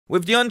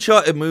With the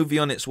Uncharted movie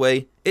on its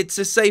way, it's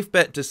a safe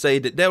bet to say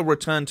that they'll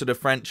return to the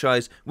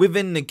franchise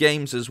within the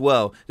games as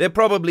well. They're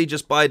probably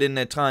just biding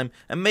their time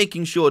and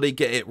making sure they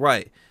get it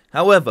right.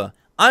 However,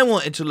 I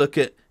wanted to look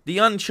at the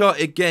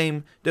Uncharted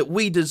game that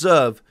we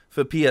deserve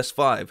for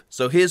PS5.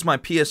 So here's my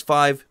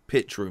PS5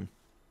 pitch room.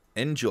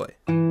 Enjoy.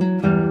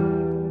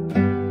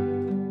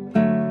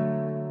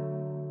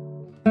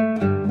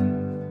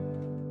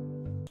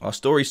 Our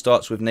story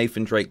starts with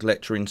Nathan Drake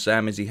lecturing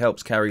Sam as he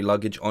helps carry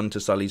luggage onto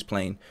Sully's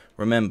plane.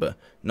 Remember,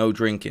 no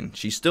drinking.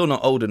 She's still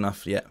not old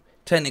enough yet.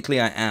 Technically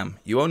I am.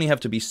 You only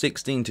have to be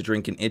 16 to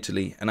drink in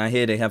Italy, and I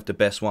hear they have the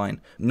best wine.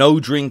 No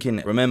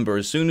drinking. Remember,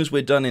 as soon as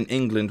we're done in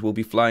England, we'll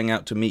be flying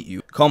out to meet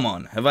you. Come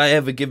on, have I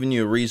ever given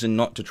you a reason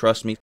not to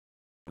trust me?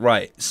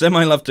 Right, send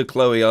my love to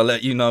Chloe, I'll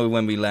let you know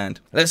when we land.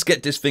 Let's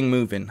get this thing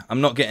moving.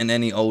 I'm not getting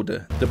any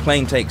older. The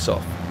plane takes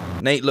off.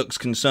 Nate looks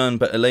concerned,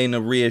 but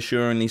Elena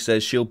reassuringly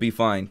says she'll be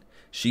fine.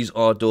 She's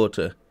our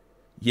daughter.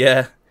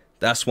 Yeah,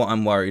 that's what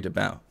I'm worried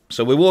about.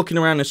 So we're walking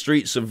around the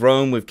streets of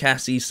Rome with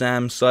Cassie,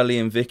 Sam, Sully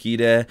and Vicky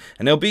there,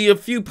 and there'll be a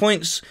few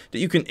points that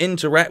you can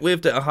interact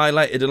with that are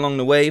highlighted along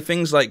the way,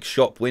 things like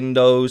shop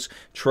windows,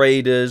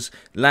 traders,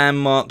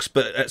 landmarks,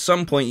 but at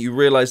some point you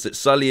realise that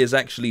Sully is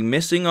actually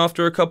missing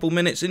after a couple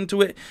minutes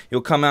into it. You'll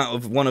come out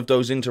of one of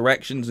those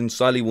interactions and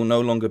Sully will no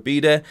longer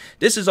be there.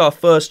 This is our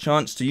first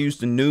chance to use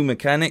the new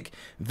mechanic.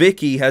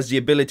 Vicky has the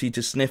ability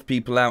to sniff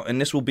people out, and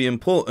this will be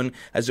important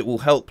as it will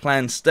help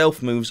plan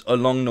stealth moves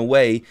along the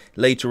way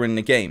later in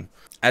the game.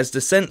 As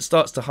the scent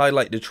starts to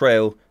highlight the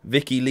trail,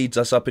 Vicky leads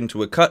us up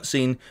into a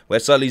cutscene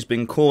where Sully's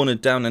been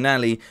cornered down an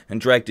alley and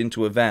dragged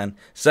into a van.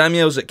 Sam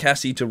yells at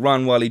Cassie to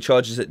run while he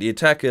charges at the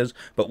attackers,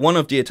 but one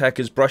of the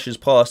attackers brushes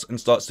past and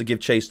starts to give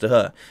chase to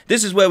her.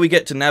 This is where we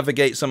get to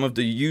navigate some of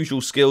the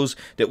usual skills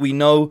that we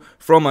know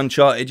from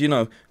Uncharted, you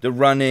know, the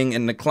running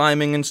and the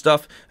climbing and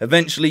stuff.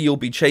 Eventually you'll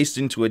be chased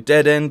into a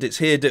dead end. It's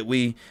here that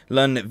we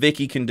learn that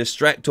Vicky can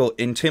distract or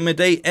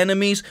intimidate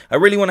enemies. I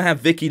really want to have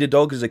Vicky the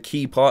dog as a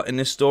key part in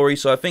this story,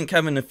 so I think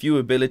having a few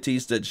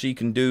abilities that she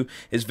can do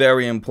is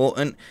very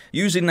important.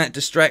 Using that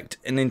distract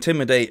and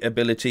intimidate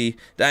ability,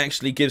 that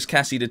actually gives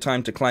Cassie the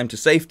time to climb to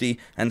safety,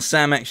 and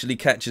Sam actually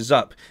catches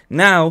up.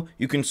 Now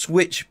you can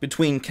switch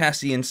between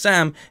Cassie and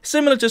Sam,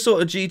 similar to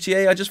sort of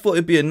GTA. I just thought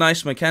it'd be a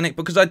nice mechanic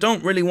because I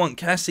don't really want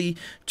Cassie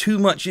too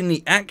much in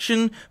the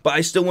action, but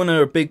I still want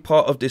her a big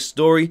part of this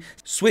story.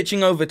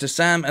 Switching over to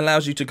Sam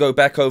allows you to go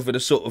back over the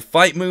sort of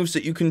fight moves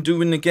that you can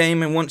do in the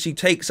game, and once he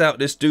takes out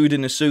this dude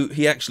in a suit,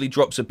 he actually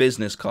drops a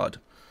business card.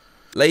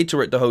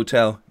 Later at the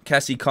hotel,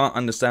 Cassie can't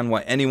understand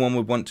why anyone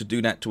would want to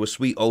do that to a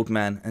sweet old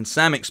man, and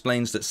Sam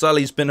explains that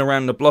Sully's been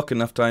around the block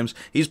enough times,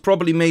 he's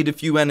probably made a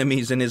few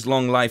enemies in his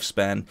long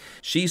lifespan.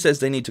 She says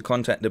they need to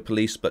contact the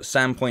police, but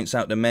Sam points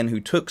out the men who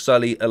took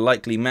Sully are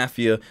likely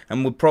mafia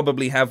and would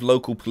probably have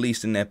local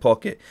police in their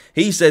pocket.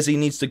 He says he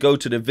needs to go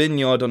to the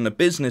vineyard on the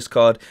business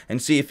card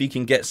and see if he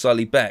can get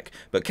Sully back,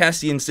 but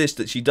Cassie insists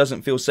that she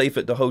doesn't feel safe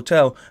at the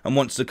hotel and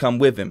wants to come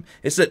with him.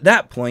 It's at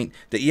that point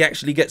that he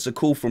actually gets a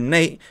call from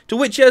Nate, to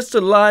which he has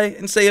to lie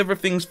and say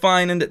everything's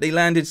fine and that they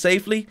landed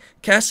safely.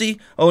 Cassie?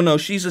 Oh no,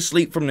 she's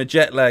asleep from the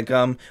jet lag.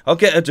 I'll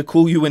get her to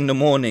call you in the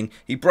morning.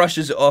 He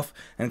brushes it off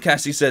and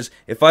Cassie says,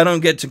 if I don't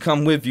get to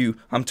come with you,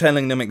 I'm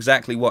telling them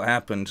exactly what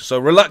happened. So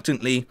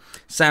reluctantly,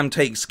 Sam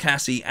takes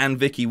Cassie and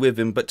Vicky with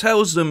him, but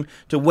tells them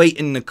to wait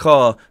in the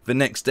car the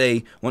next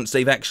day once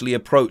they've actually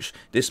approached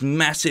this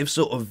massive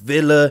sort of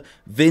villa,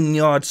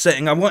 vineyard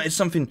setting. I wanted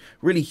something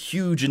really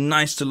huge and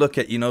nice to look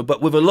at, you know,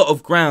 but with a lot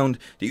of ground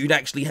that you'd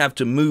actually have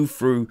to move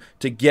through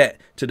to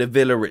get to the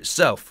villa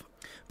itself.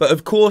 But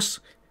of course,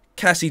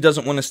 Cassie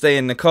doesn't want to stay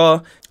in the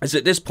car, as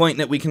at this point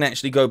that we can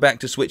actually go back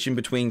to switching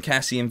between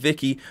Cassie and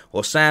Vicky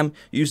or Sam.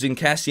 Using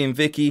Cassie and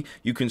Vicky,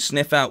 you can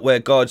sniff out where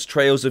guards'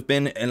 trails have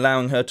been,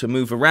 allowing her to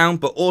move around,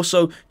 but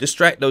also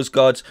distract those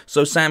guards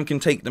so Sam can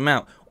take them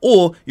out.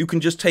 Or you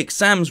can just take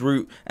Sam's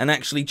route and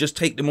actually just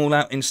take them all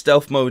out in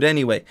stealth mode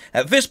anyway.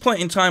 At this point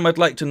in time, I'd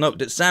like to note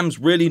that Sam's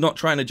really not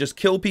trying to just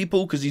kill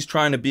people because he's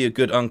trying to be a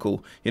good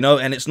uncle, you know,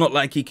 and it's not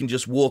like he can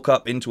just walk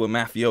up into a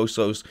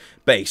mafioso's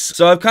base.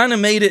 So I've kind of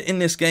made it in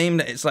this game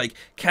that it's like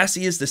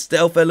Cassie is the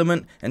stealth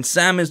element and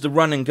Sam is the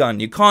run and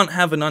gun. You can't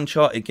have an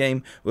Uncharted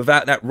game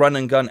without that run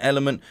and gun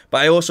element,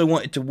 but I also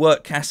wanted to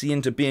work Cassie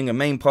into being a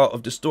main part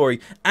of the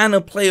story and a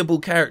playable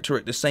character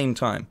at the same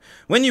time.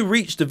 When you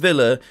reach the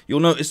villa, you'll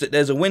notice that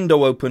there's a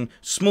window open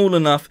small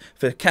enough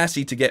for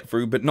Cassie to get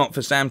through but not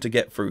for Sam to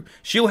get through.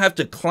 She'll have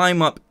to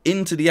climb up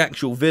into the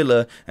actual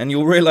villa and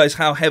you'll realize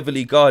how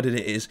heavily guarded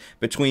it is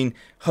between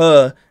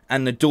her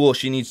and the door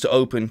she needs to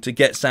open to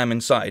get Sam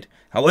inside.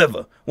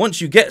 However,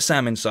 once you get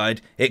Sam inside,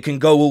 it can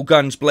go all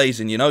guns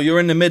blazing, you know. You're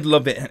in the middle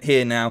of it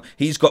here now.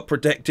 He's got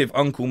protective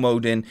uncle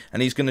mode in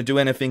and he's going to do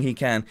anything he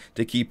can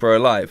to keep her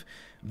alive.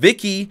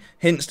 Vicky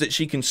hints that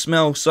she can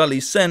smell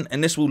Sully's scent,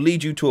 and this will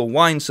lead you to a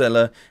wine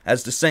cellar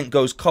as the scent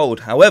goes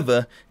cold.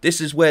 However,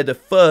 this is where the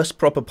first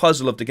proper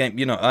puzzle of the game,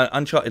 you know,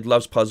 Uncharted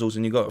loves puzzles,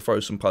 and you got to throw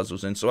some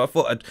puzzles in. So I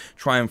thought I'd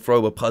try and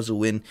throw a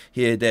puzzle in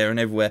here, there, and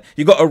everywhere.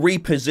 You got to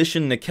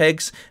reposition the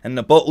kegs and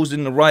the bottles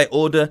in the right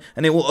order,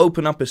 and it will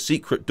open up a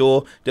secret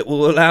door that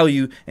will allow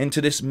you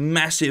into this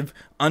massive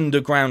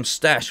underground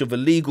stash of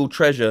illegal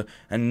treasure.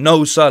 And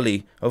no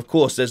Sully. Of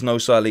course there's no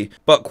Sully,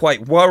 but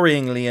quite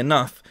worryingly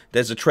enough,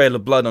 there's a trail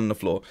of blood on the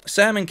floor.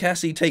 Sam and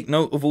Cassie take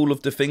note of all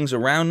of the things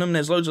around them.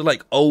 There's loads of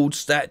like old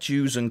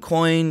statues and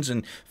coins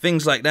and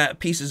things like that,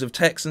 pieces of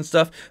text and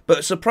stuff.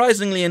 But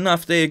surprisingly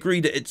enough, they agree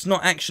that it's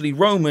not actually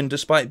Roman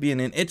despite being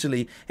in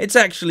Italy. It's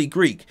actually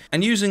Greek.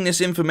 And using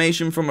this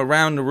information from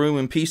around the room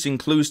and piecing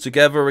clues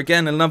together,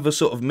 again, another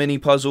sort of mini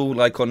puzzle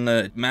like on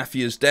the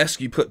mafia's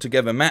desk, you put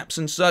together maps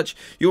and such,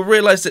 you'll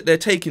realize that they're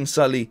taking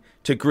Sully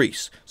to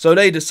Greece. So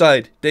they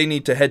decide they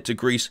need to head to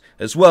Greece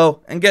as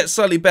well and get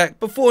Sully back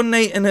before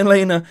Nate and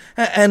Elena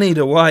are any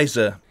the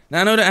wiser.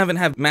 Now, I know that I haven't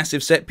had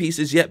massive set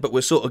pieces yet, but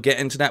we're sort of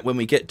getting to that when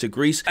we get to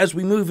Greece. As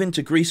we move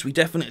into Greece, we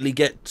definitely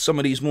get some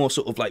of these more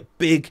sort of like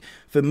big,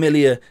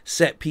 familiar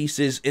set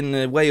pieces in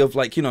the way of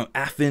like, you know,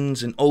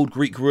 Athens and old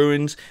Greek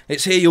ruins.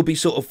 It's here you'll be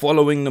sort of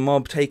following the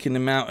mob, taking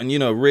them out, and, you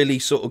know, really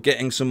sort of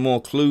getting some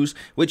more clues,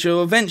 which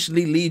will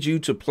eventually lead you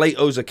to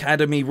Plato's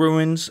Academy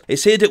ruins.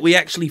 It's here that we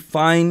actually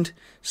find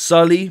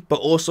Sully, but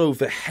also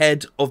the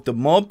head of the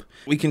mob.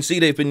 We can see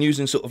they've been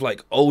using sort of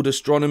like old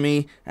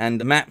astronomy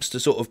and maps to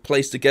sort of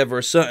place together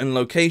a certain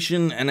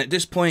location, and at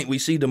this point we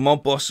see the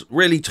mob boss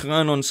really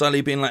turn on Sully,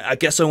 being like, I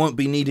guess I won't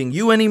be needing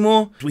you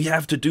anymore. We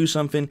have to do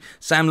something.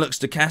 Sam looks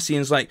to Cassie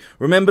and's like,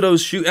 remember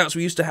those shootouts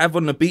we used to have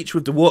on the beach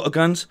with the water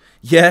guns?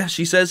 Yeah,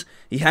 she says.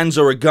 He hands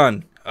her a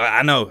gun.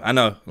 I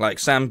know, like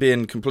Sam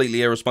being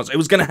completely irresponsible. It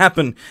was going to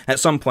happen at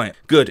some point.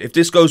 Good, if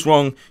this goes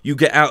wrong, you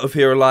get out of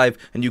here alive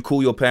and you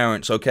call your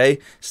parents, okay?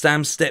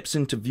 Sam steps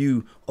into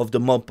view of the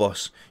mob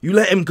boss. You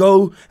let him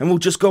go and we'll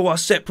just go our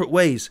separate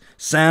ways.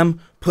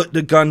 Sam, put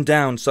the gun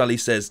down, Sully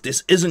says.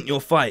 This isn't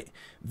your fight.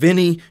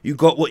 Vinny, you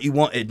got what you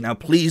wanted. Now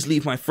please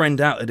leave my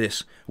friend out of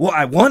this. What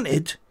I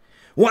wanted?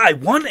 What I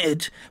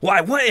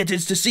wanted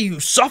is to see you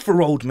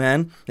suffer, old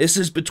man. This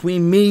is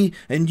between me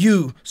and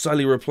you,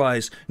 Sully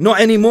replies. Not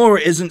anymore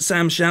it isn't,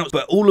 Sam shouts,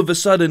 but all of a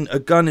sudden a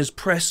gun is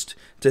pressed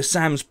to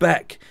Sam's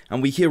back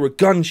and we hear a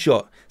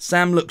gunshot.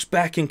 Sam looks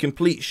back in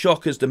complete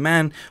shock as the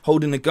man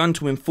holding the gun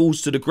to him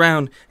falls to the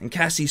ground, and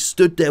Cassie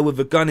stood there with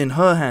a gun in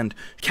her hand.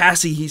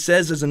 Cassie, he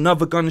says, as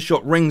another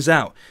gunshot rings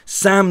out.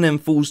 Sam then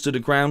falls to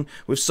the ground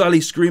with Sully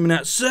screaming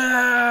out,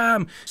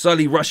 Sam!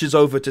 Sully rushes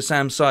over to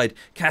Sam's side.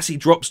 Cassie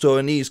drops to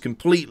her knees,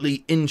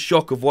 completely in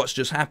shock of what's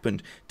just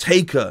happened.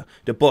 Take her,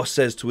 the boss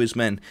says to his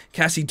men.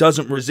 Cassie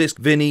doesn't resist.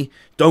 Vinny,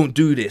 don't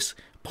do this.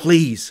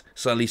 Please,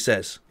 Sully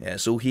says. Yeah,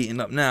 it's all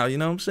heating up now, you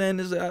know what I'm saying?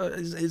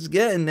 It's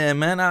getting there,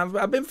 man.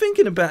 I've been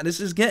thinking about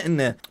this, it's getting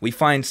there. We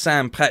find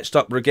Sam patched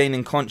up,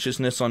 regaining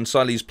consciousness on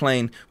Sully's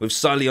plane, with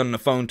Sully on the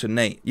phone to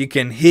Nate. You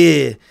can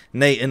hear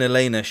Nate and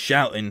Elena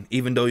shouting,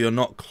 even though you're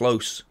not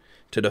close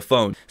to the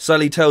phone.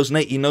 Sully tells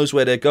Nate he knows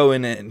where they're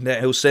going and that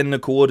he'll send the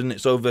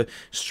coordinates over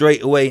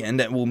straight away and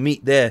that we'll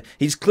meet there.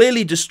 He's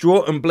clearly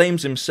distraught and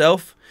blames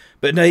himself,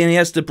 but then he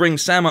has to bring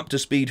Sam up to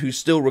speed, who's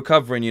still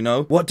recovering, you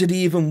know. What did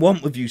he even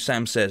want with you,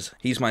 Sam says.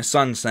 He's my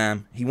son,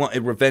 Sam. He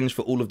wanted revenge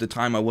for all of the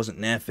time I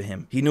wasn't there for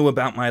him. He knew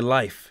about my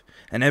life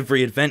and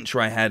every adventure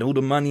I had, all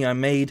the money I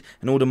made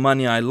and all the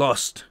money I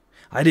lost.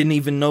 I didn't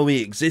even know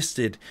he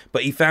existed,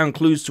 but he found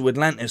clues to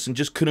Atlantis and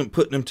just couldn't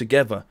put them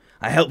together.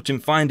 I helped him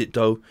find it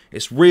though.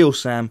 It's real,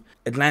 Sam.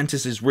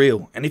 Atlantis is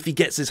real, and if he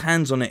gets his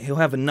hands on it, he'll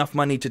have enough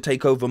money to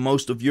take over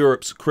most of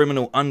Europe's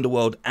criminal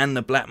underworld and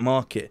the black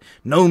market.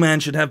 No man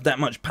should have that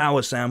much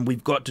power, Sam.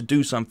 We've got to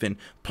do something.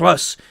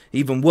 Plus,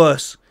 even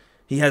worse,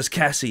 he has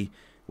Cassie.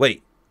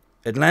 Wait,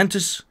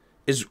 Atlantis?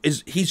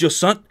 He's your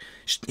son?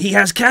 He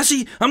has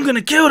Cassie? I'm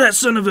gonna kill that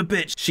son of a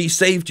bitch! She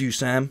saved you,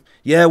 Sam.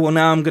 Yeah, well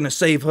now I'm gonna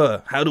save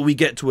her. How do we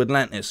get to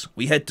Atlantis?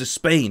 We head to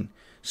Spain.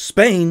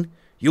 Spain?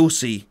 You'll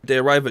see. They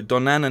arrive at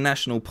Donana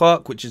National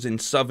Park, which is in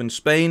southern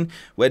Spain,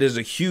 where there's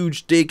a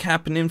huge dig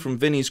happening from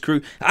Vinny's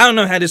crew. I don't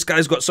know how this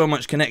guy's got so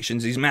much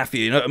connections. He's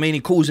mafia, you know what I mean? He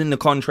calls in the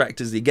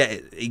contractors, he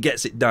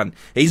gets it done.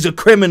 He's a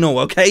criminal,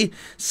 okay?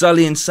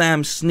 Sully and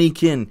Sam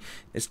sneak in.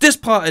 It's this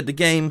part of the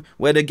game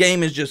where the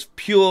game is just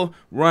pure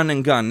run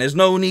and gun. There's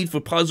no need for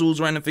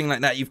puzzles or anything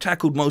like that. You've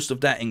tackled most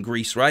of that in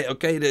Greece, right?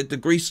 Okay, the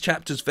Greece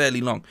chapter's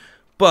fairly long.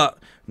 But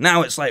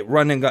now it's like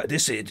run and gun.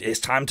 It's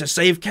time to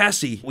save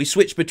Cassie. We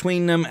switch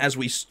between them as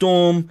we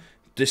storm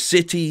the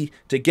city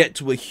to get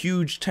to a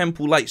huge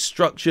temple-like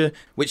structure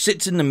which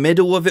sits in the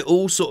middle of it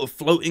all, sort of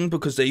floating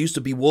because there used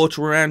to be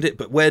water around it,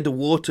 but where the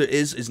water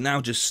is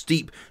now just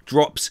steep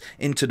drops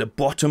into the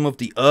bottom of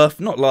the earth.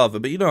 Not lava,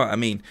 but you know what I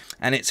mean.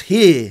 And it's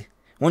here,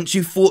 once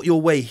you've fought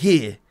your way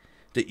here,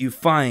 that you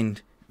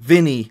find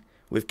Vinny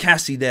with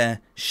Cassie there,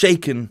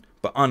 shaken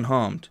but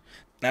unharmed.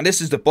 Now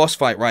this is the boss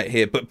fight right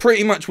here, but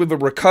pretty much with a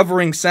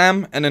recovering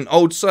Sam and an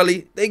old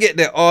Sully, they get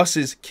their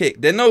asses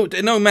kicked. They're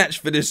no match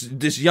for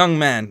this young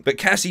man. But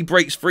Cassie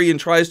breaks free and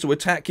tries to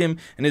attack him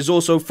and is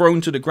also thrown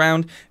to the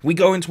ground. We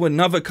go into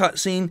another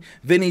cutscene.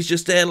 Vinny's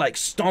just there like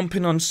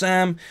stomping on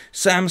Sam.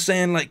 Sam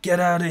saying like, "Get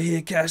out of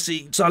here,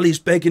 Cassie." Sully's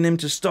begging him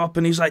to stop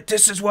and he's like,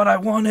 "This is what I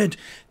wanted.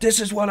 This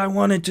is what I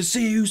wanted, to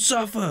see you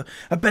suffer.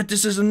 I bet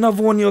this is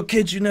another one of your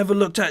kids you never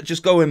looked at,"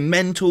 just going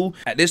mental.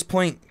 At this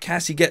point,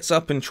 Cassie gets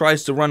up and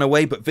tries to run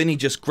away, but Vinny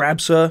just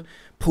grabs her,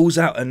 pulls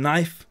out a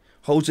knife,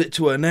 holds it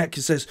to her neck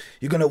and says,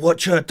 "You're gonna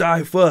watch her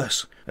die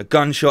first." A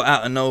gunshot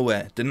out of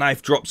nowhere. The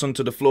knife drops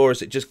onto the floor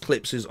as it just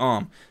clips his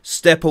arm.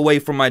 "Step away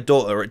from my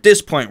daughter." At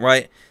this point,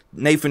 right,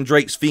 Nathan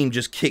Drake's theme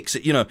just kicks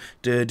it, you know.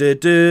 Da, da,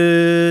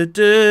 da,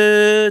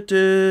 da,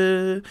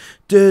 da,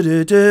 da,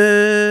 da,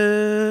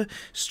 da.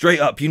 Straight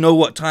up, you know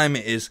what time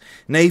it is.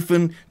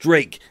 Nathan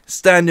Drake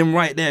standing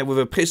right there with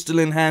a pistol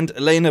in hand,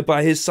 Elena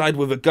by his side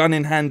with a gun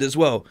in hand as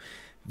well.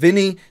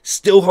 Vinny,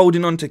 still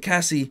holding on to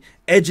Cassie,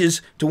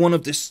 edges to one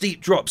of the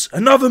steep drops.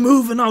 "Another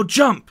move and I'll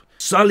jump."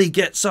 Sully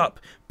gets up,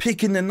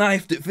 picking the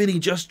knife that Vinny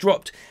just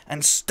dropped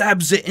and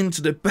stabs it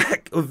into the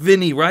back of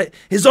Vinny, right?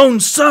 His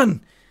own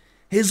son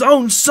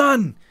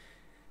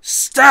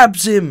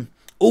stabs him.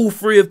 All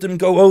three of them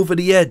go over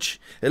the edge.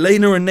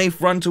 Elena and Nath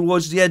run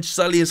towards the edge.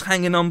 Sully is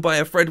hanging on by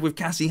a thread with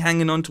Cassie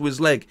hanging onto his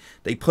leg.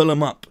 They pull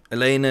him up.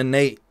 Elena,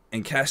 Nate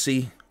and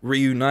Cassie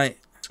reunite.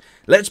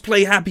 "Let's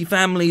play happy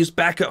families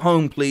back at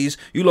home, please.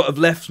 You lot have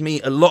left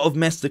me a lot of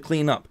mess to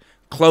clean up."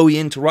 Chloe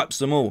interrupts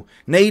them all.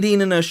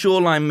 Nadine and her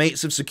shoreline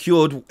mates have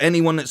secured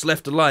anyone that's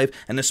left alive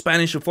and the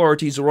Spanish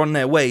authorities are on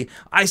their way.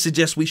 "I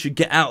suggest we should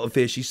get out of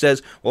here," she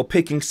says, while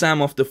picking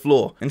Sam off the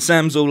floor. And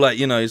Sam's all like,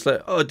 you know, he's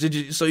like, "Oh,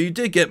 so you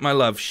did get my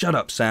love. Shut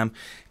up, Sam."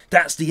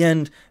 That's the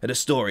end of the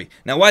story.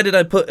 Now, why did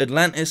I put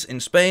Atlantis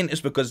in Spain?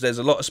 It's because there's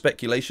a lot of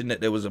speculation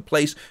that there was a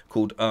place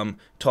called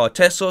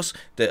Tartessos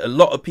that a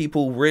lot of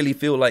people really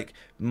feel like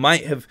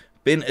might have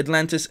been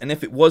Atlantis, and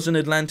if it wasn't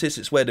Atlantis,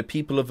 it's where the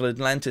people of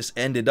Atlantis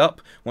ended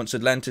up once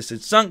Atlantis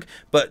had sunk.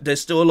 But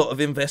there's still a lot of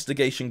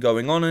investigation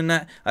going on in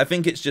that. I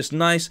think it's just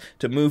nice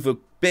to move a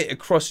bit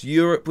across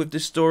Europe with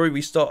this story.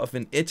 We start off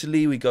in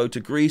Italy, we go to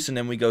Greece, and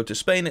then we go to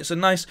Spain. It's a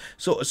nice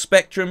sort of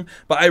spectrum,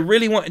 but I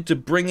really wanted to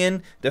bring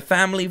in the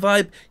family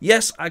vibe.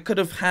 Yes, I could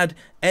have had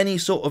any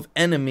sort of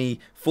enemy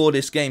for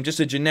this game, just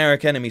a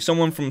generic enemy,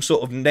 someone from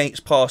sort of Nate's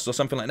past or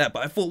something like that,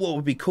 but I thought what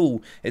would be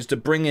cool is to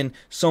bring in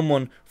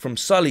someone from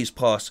Sully's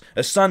past,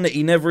 a son that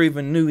he never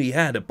even knew he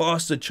had, a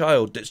bastard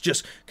child that's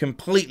just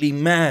completely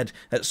mad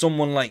at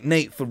someone like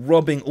Nate for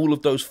robbing all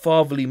of those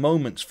fatherly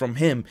moments from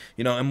him,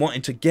 you know, and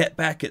wanting to get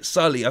back at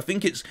Sully. I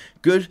think it's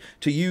good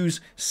to use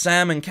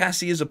Sam and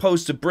Cassie as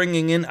opposed to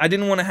bringing in, I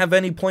didn't want to have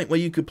any point where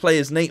you could play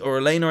as Nate or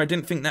Elena. I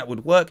didn't think that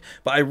would work,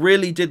 but I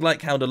really did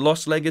like how the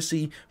Lost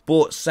Legacy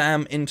brought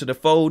Sam into the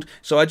fold,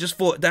 so I just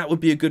thought that would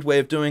be a good way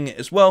of doing it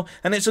as well.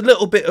 And it's a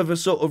little bit of a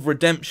sort of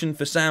redemption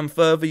for Sam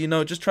further, you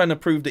know, just trying to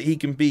prove that he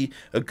can be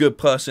a good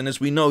person, as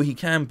we know he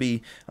can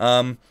be,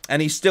 and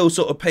he still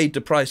sort of paid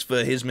the price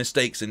for his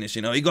mistakes in this,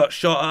 you know, he got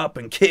shot up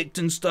and kicked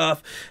and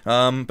stuff,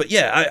 but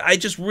yeah, I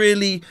just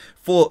really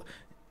thought,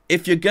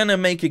 if you're gonna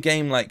make a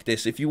game like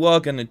this, if you are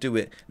gonna do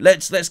it,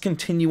 let's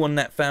continue on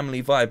that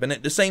family vibe. And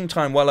at the same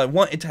time, while I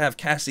wanted to have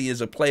Cassie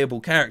as a playable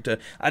character,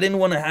 I didn't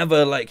want to have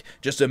her like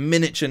just a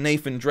miniature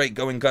Nathan Drake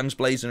going guns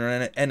blazing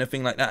or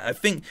anything like that. I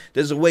think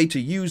there's a way to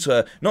use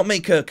her, not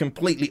make her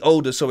completely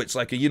older so it's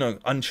like a, you know,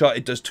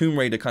 Uncharted does Tomb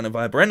Raider kind of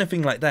vibe or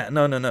anything like that.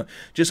 No.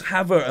 Just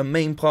have her a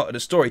main part of the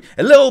story.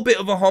 A little bit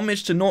of a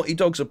homage to Naughty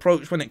Dog's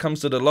approach when it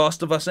comes to The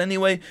Last of Us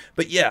anyway.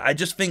 But yeah, I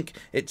just think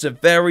it's a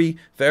very,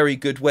 very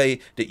good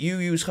way that you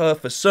use her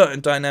for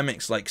certain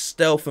dynamics like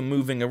stealth and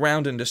moving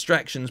around and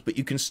distractions, but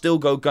you can still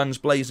go guns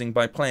blazing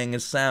by playing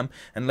as Sam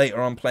and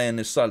later on playing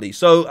as Sully.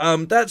 So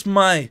that's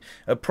my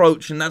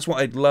approach, and that's what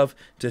I'd love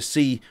to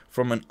see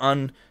from an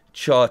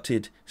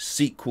Uncharted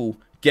sequel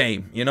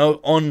game, you know,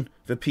 on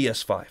the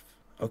PS5.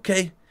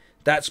 Okay?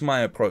 That's my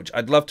approach.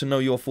 I'd love to know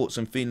your thoughts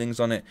and feelings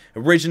on it.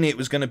 Originally, it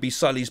was going to be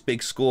Sully's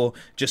big score.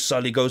 Just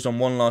Sully goes on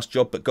one last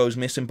job but goes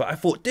missing. But I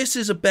thought this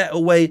is a better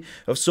way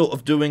of sort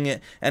of doing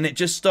it. And it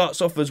just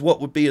starts off as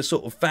what would be a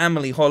sort of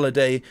family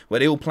holiday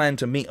where they all plan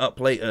to meet up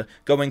later,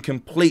 going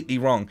completely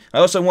wrong. I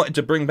also wanted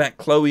to bring back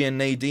Chloe and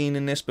Nadine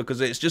in this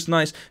because it's just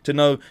nice to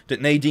know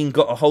that Nadine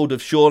got a hold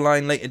of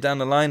Shoreline later down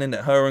the line and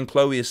that her and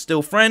Chloe are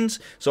still friends.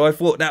 So I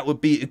thought that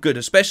would be good,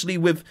 especially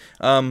with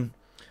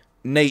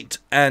Nate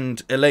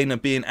and Elena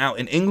being out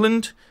in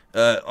England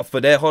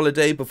for their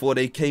holiday before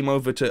they came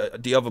over to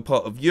the other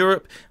part of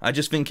Europe. I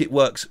just think it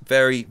works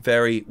very,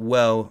 very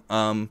well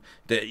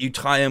that you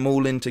tie them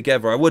all in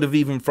together. I would have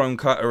even thrown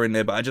Cutter in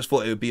there, but I just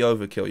thought it would be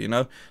overkill, you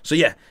know? So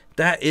yeah,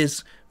 that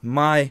is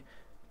my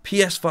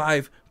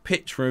PS5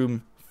 pitch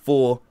room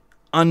for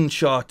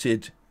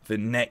Uncharted: The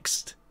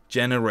Next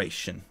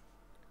Generation.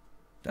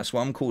 That's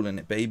what I'm calling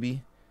it,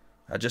 baby.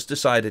 I just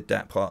decided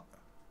that part.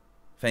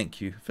 Thank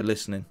you for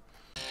listening.